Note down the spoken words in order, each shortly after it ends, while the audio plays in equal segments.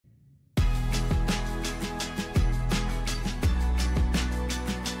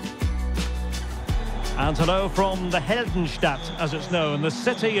And hello from the Heldenstadt, as it's known, the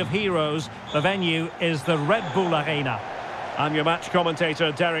city of heroes. The venue is the Red Bull Arena. I'm your match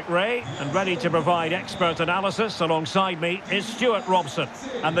commentator, Derek Ray, and ready to provide expert analysis alongside me is Stuart Robson.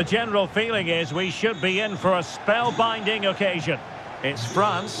 And the general feeling is we should be in for a spellbinding occasion. It's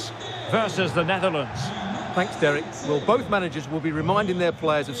France versus the Netherlands. Thanks, Derek. Well, both managers will be reminding their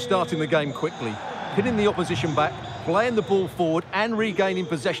players of starting the game quickly, pinning the opposition back, playing the ball forward and regaining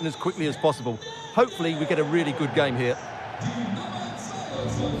possession as quickly as possible. Hopefully we get a really good game here.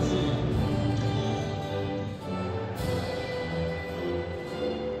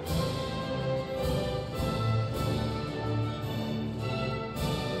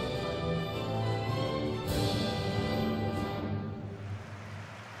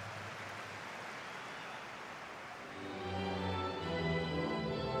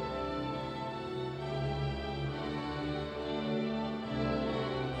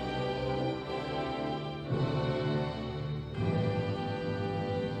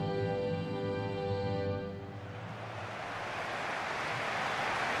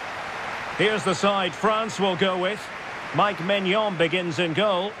 Here's the side France will go with. Mike Maignan begins in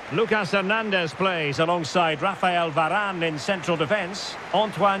goal. Lucas Hernandez plays alongside Raphael Varane in central defence.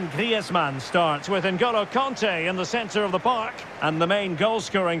 Antoine Griezmann starts with N'Golo Kanté in the centre of the park. And the main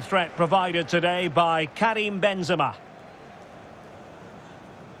goal-scoring threat provided today by Karim Benzema.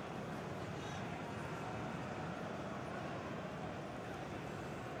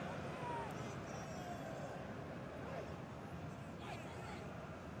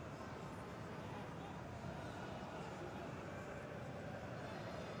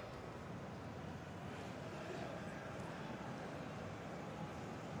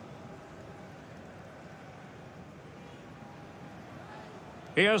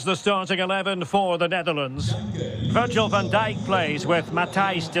 Here's the starting 11 for the Netherlands. Virgil van Dijk plays with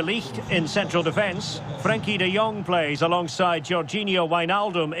Matthijs de Ligt in central defence. Frenkie de Jong plays alongside Jorginho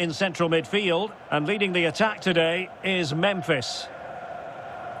Wijnaldum in central midfield. And leading the attack today is Memphis.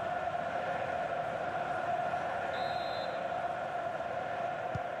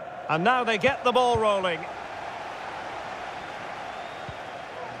 And now they get the ball rolling.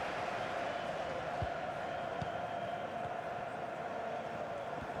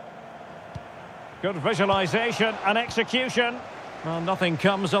 Good visualisation and execution. Well, nothing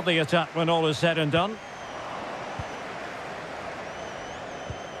comes of the attack when all is said and done.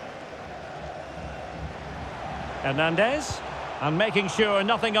 Hernandez. And making sure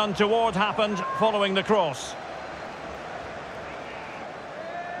nothing untoward happened following the cross.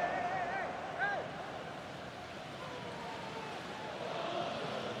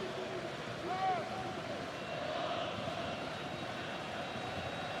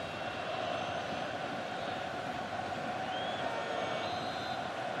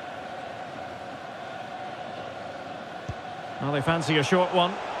 Well, they fancy a short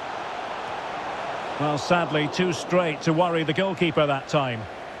one. Well, sadly, too straight to worry the goalkeeper that time.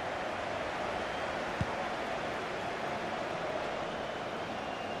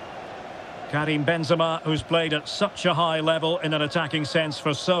 Karim Benzema, who's played at such a high level in an attacking sense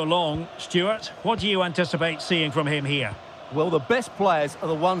for so long. Stuart, what do you anticipate seeing from him here? Well, the best players are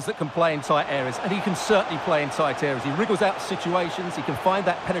the ones that can play in tight areas, and he can certainly play in tight areas. He wriggles out situations, he can find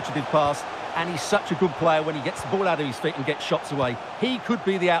that penetrative pass, and he's such a good player when he gets the ball out of his feet and gets shots away. He could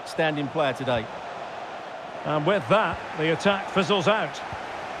be the outstanding player today. And with that, the attack fizzles out.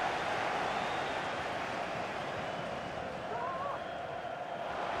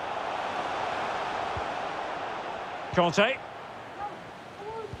 Kanté.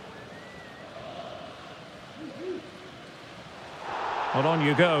 Well, on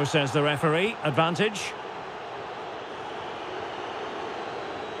you go, says the referee. Advantage.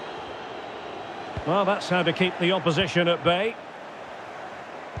 Well, that's how to keep the opposition at bay.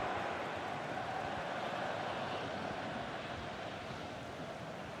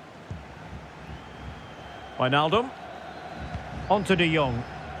 Wijnaldum. On to de Jong.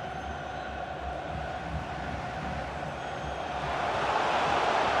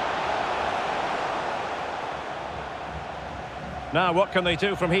 Now, what can they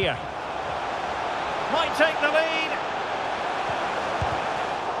do from here? Might take the lead.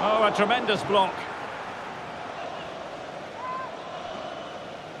 Oh, a tremendous block.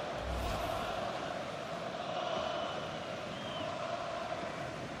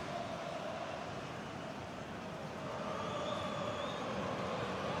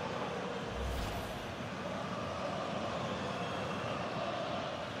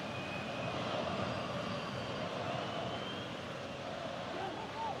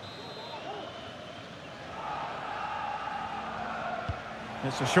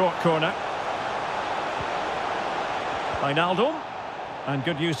 It's a short corner. Wijnaldum. And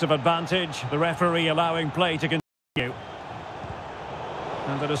good use of advantage. The referee allowing play to continue.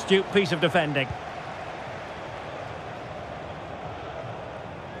 And an astute piece of defending.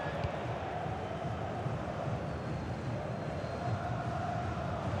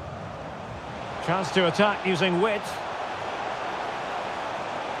 Chance to attack using width.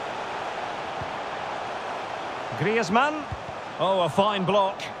 Griezmann. Oh, a fine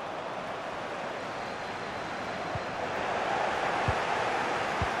block.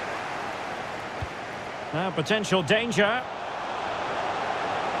 Now potential danger.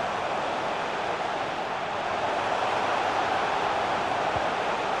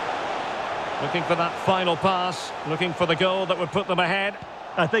 Looking for that final pass, looking for the goal that would put them ahead.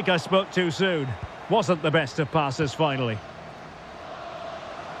 I think I spoke too soon. Wasn't the best of passes finally.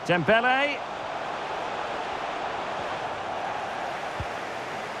 Dembele.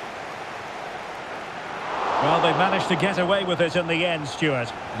 Well, they've managed to get away with it in the end,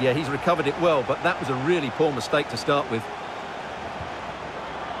 Stuart. Yeah, he's recovered it well, but that was a really poor mistake to start with.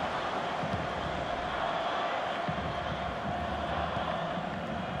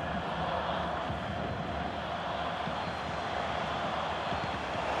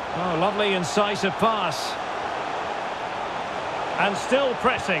 Oh, lovely incisive pass. And still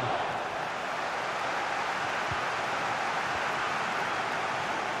pressing.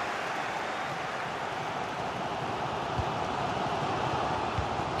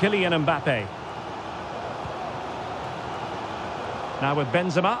 Kylian Mbappe. Now with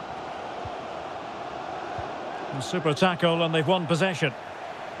Benzema. A super tackle and they've won possession.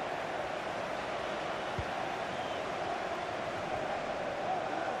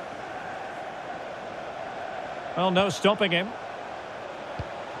 Well, no stopping him.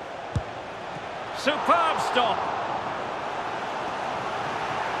 Superb stop.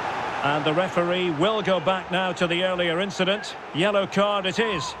 And the referee will go back now to the earlier incident. Yellow card it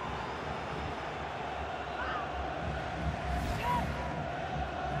is.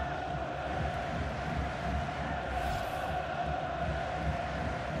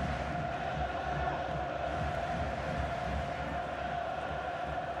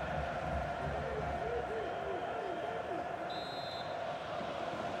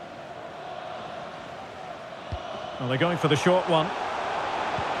 Well, they're going for the short one.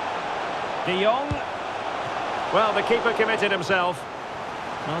 De Jong. Well, the keeper committed himself.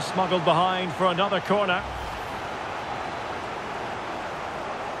 Well, smuggled behind for another corner.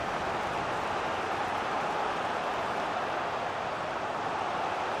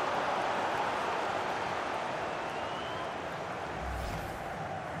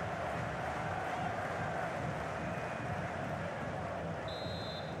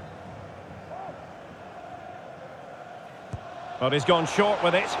 But he's gone short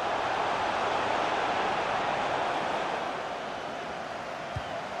with it.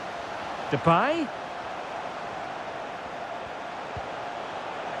 Depay.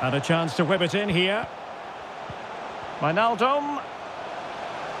 And a chance to whip it in here. Wijnaldum.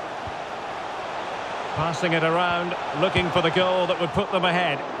 Passing it around, looking for the goal that would put them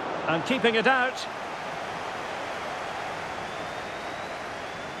ahead. And keeping it out.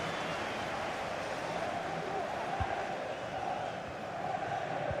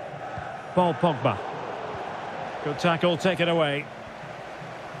 Paul Pogba. Good tackle, take it away.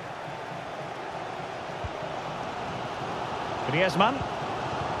 Griezmann.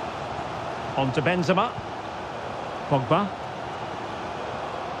 On to Benzema. Pogba.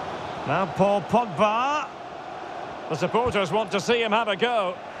 Now Paul Pogba. The supporters want to see him have a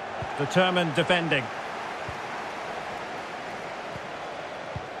go. Determined defending.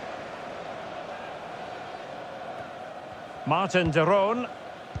 Martin de Roon.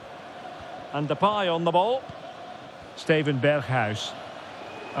 And Depay on the ball. Steven Berghuis.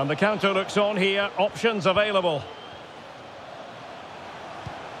 And the counter looks on here. Options available.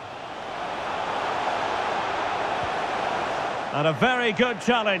 And a very good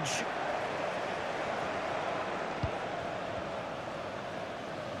challenge.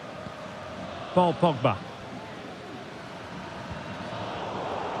 Paul Pogba.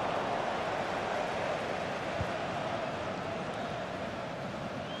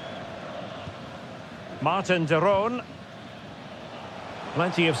 Martin de Roon.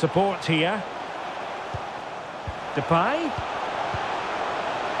 Plenty of support here. Depay.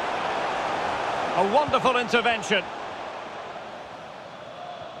 A wonderful intervention.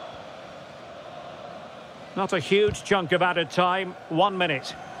 Not a huge chunk of added time, 1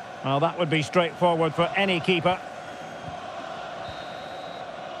 minute. Well, that would be straightforward for any keeper.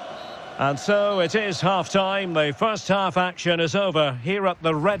 And so it is half-time. The first half action is over here at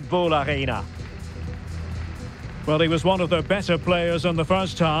the Red Bull Arena. Well, he was one of their better players in the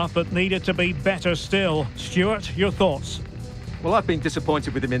first half, but needed to be better still. Stuart, your thoughts? Well, I've been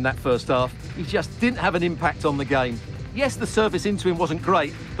disappointed with him in that first half. He just didn't have an impact on the game. Yes, the service into him wasn't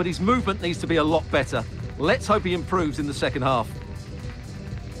great, but his movement needs to be a lot better. Let's hope he improves in the second half.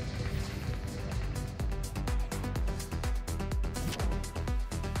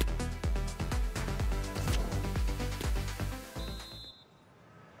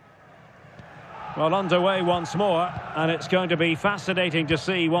 Well, underway once more, and it's going to be fascinating to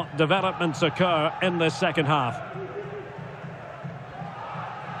see what developments occur in this second half.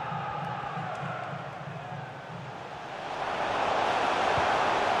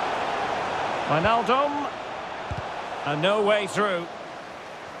 Wijnaldum, and no way through.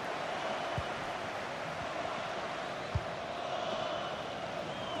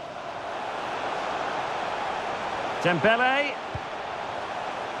 Dembele.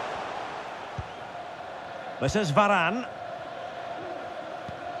 This is Varane.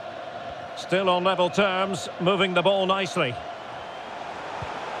 Still on level terms, moving the ball nicely.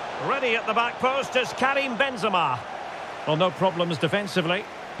 Ready at the back post is Karim Benzema. Well, no problems defensively.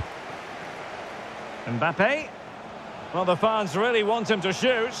 Mbappe. Well, the fans really want him to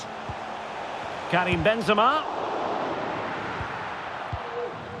shoot. Karim Benzema.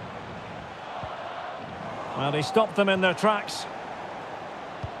 Well, he stopped them in their tracks.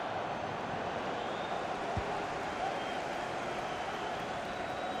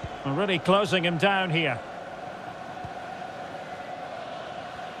 Well, really closing him down here.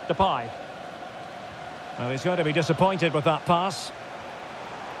 Depay. Well, he's going to be disappointed with that pass.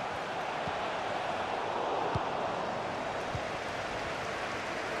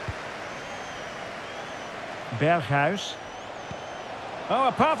 Berghuis. Oh,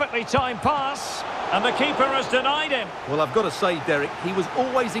 a perfectly timed pass, and the keeper has denied him. Well, I've got to say, Derek, he was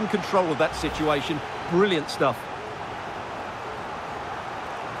always in control of that situation. Brilliant stuff.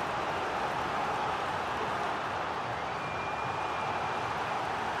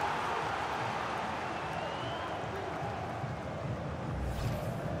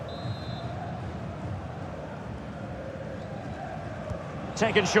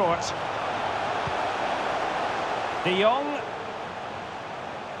 Taken short. De Jong.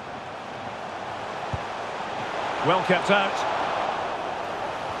 Well kept out.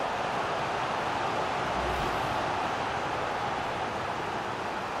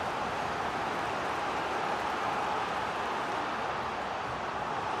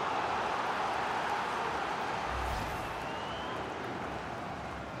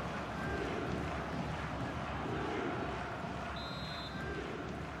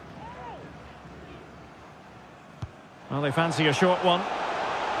 Well, they fancy a short one.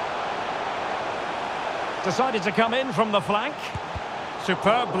 Decided to come in from the flank.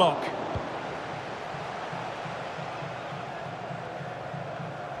 Superb block.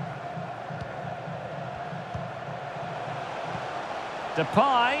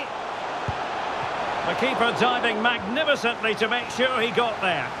 Depay. The keeper diving magnificently to make sure he got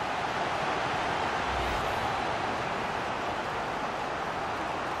there.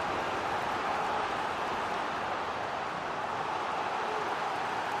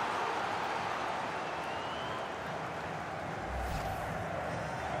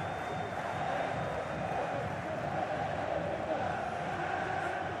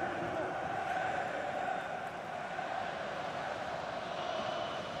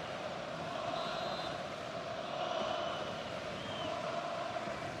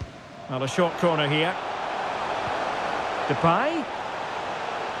 Well, a short corner here. Depay.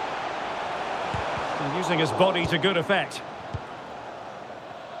 And using his body to good effect.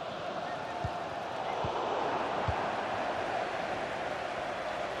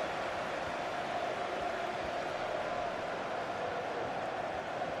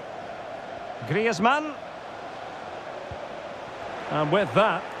 Griezmann. And with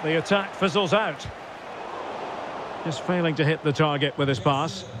that, the attack fizzles out. Just failing to hit the target with his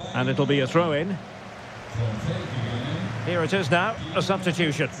pass, and it'll be a throw-in. Here it is now, a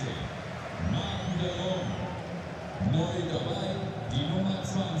substitution.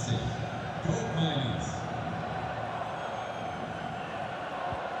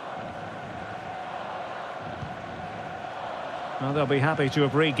 Well, they'll be happy to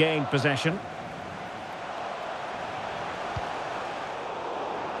have regained possession.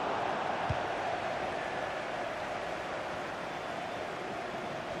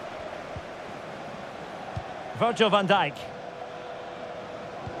 Virgil van Dijk.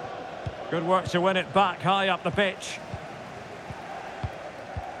 Good work to win it back high up the pitch.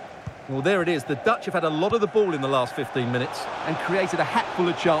 Well, there it is. The Dutch have had a lot of the ball in the last 15 minutes and created a hatful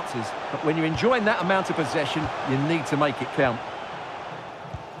of chances. But when you're enjoying that amount of possession, you need to make it count.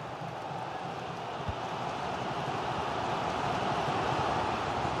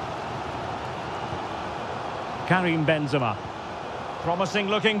 Karim Benzema. Promising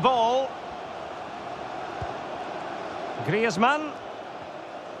looking ball. Griezmann.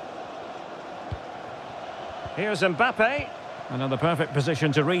 Here's Mbappe. Another perfect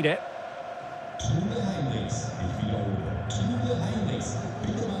position to read it.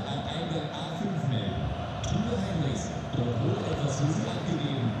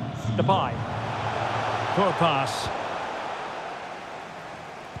 Depay. Poor pass.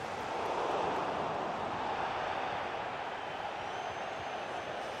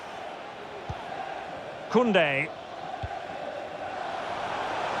 Koundé.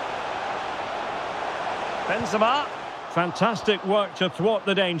 Benzema. Fantastic work to thwart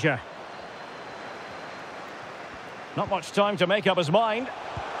the danger. Not much time to make up his mind.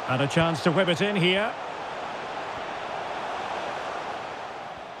 And a chance to whip it in here.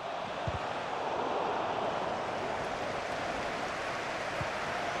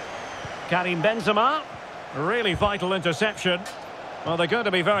 Karim Benzema. Really vital interception. Well, they're going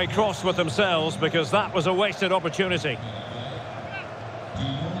to be very cross with themselves because that was a wasted opportunity.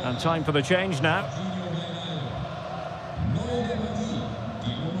 And time for the change now.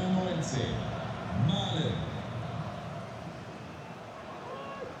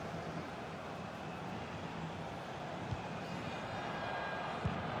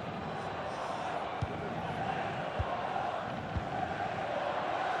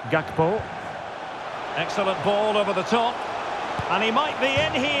 Gakpo. Excellent ball over the top. And he might be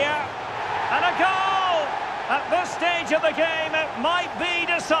in here. And a goal! At this stage of the game, it might be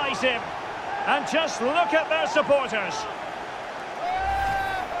decisive. And just look at their supporters.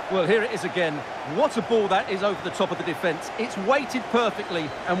 Well, here it is again. What a ball that is over the top of the defence. It's weighted perfectly,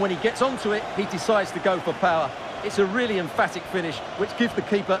 and when he gets onto it, he decides to go for power. It's a really emphatic finish, which gives the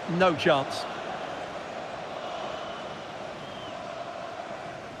keeper no chance.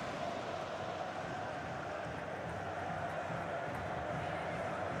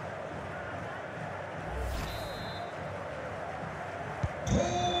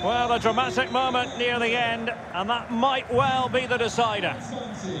 Well, a dramatic moment near the end, and that might well be the decider.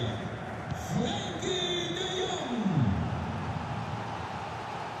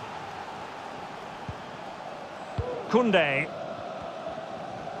 Koundé.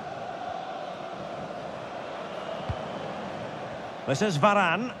 This is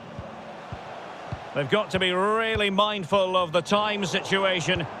Varane. They've got to be really mindful of the time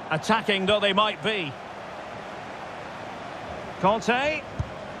situation, attacking though they might be. Conte.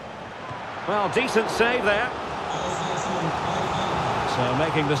 Well, decent save there. So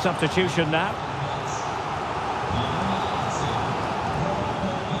making the substitution now.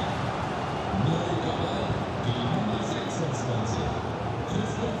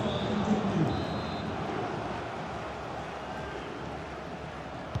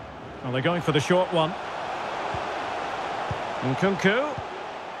 Well, they're going for the short one. Nkunku.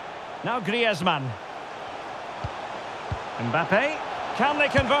 Now Griezmann. Mbappe. Can they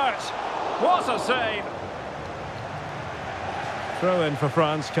convert? What a save! Throw in for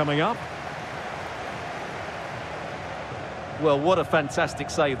France coming up. Well, what a fantastic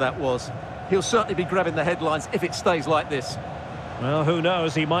save that was. He'll certainly be grabbing the headlines if it stays like this. Well, who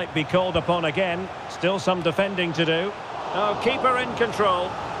knows? He might be called upon again. Still some defending to do. Oh, keeper in control.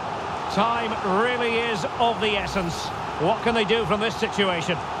 Time really is of the essence. What can they do from this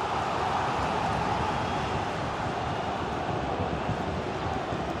situation?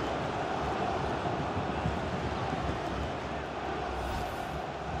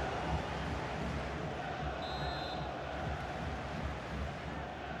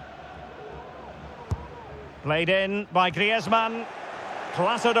 Played in by Griezmann.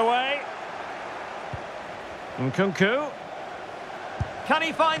 Clattered away. Nkunku. Can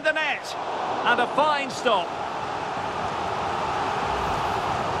he find the net? And a fine stop.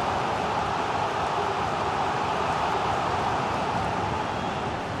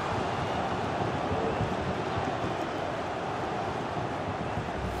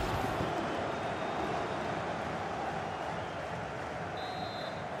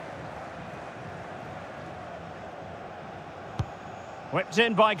 Whipped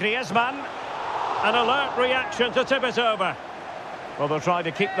in by Griezmann. An alert reaction to tip it over. Well, they'll try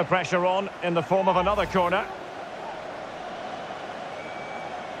to keep the pressure on in the form of another corner.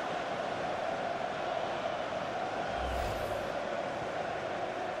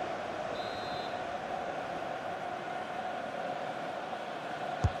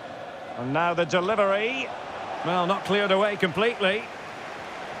 And now the delivery. Well, not cleared away completely.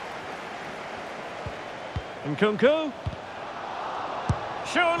 Nkunku.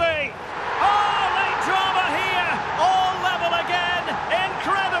 Surely. Oh, late drama here. All level again.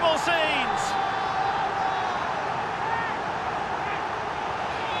 Incredible scenes.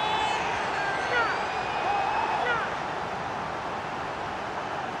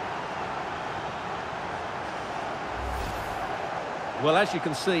 Well, as you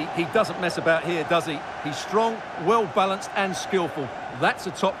can see, he doesn't mess about here, does he? He's strong, well-balanced and skillful. That's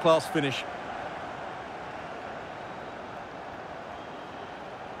a top-class finish.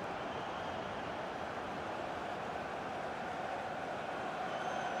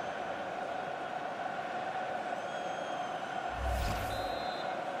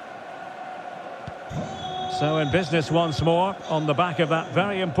 So in business once more, on the back of that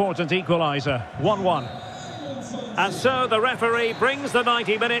very important equaliser. 1-1. And so the referee brings the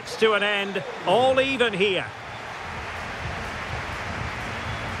 90 minutes to an end, all even here.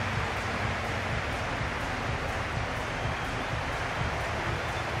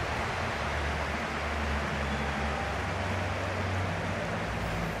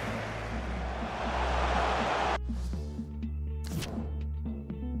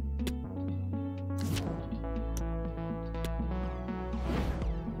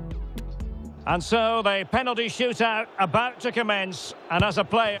 And so the penalty shootout about to commence, and as a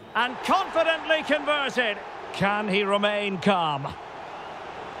player, and confidently converted, can he remain calm?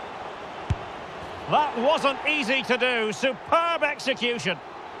 That wasn't easy to do, superb execution.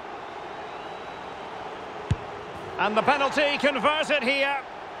 And the penalty converted here.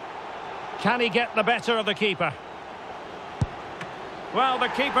 Can he get the better of the keeper? Well, the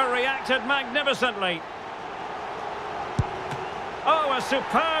keeper reacted magnificently. Oh, a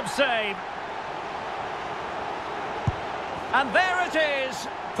superb save. And there it is,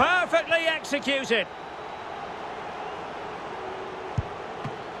 perfectly executed.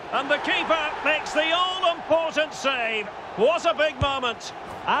 And the keeper makes the all-important save. What a big moment.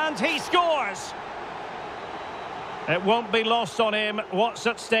 And he scores. It won't be lost on him what's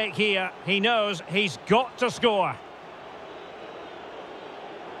at stake here. He knows he's got to score.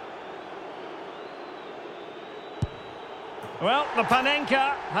 Well, the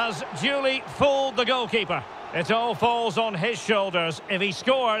Panenka has duly fooled the goalkeeper. It all falls on his shoulders. If he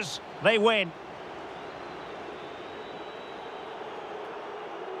scores, they win.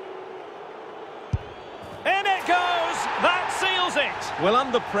 In it goes! That seals it! Well,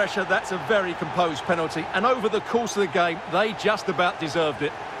 under pressure, that's a very composed penalty. And over the course of the game, they just about deserved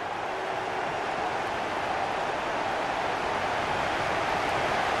it.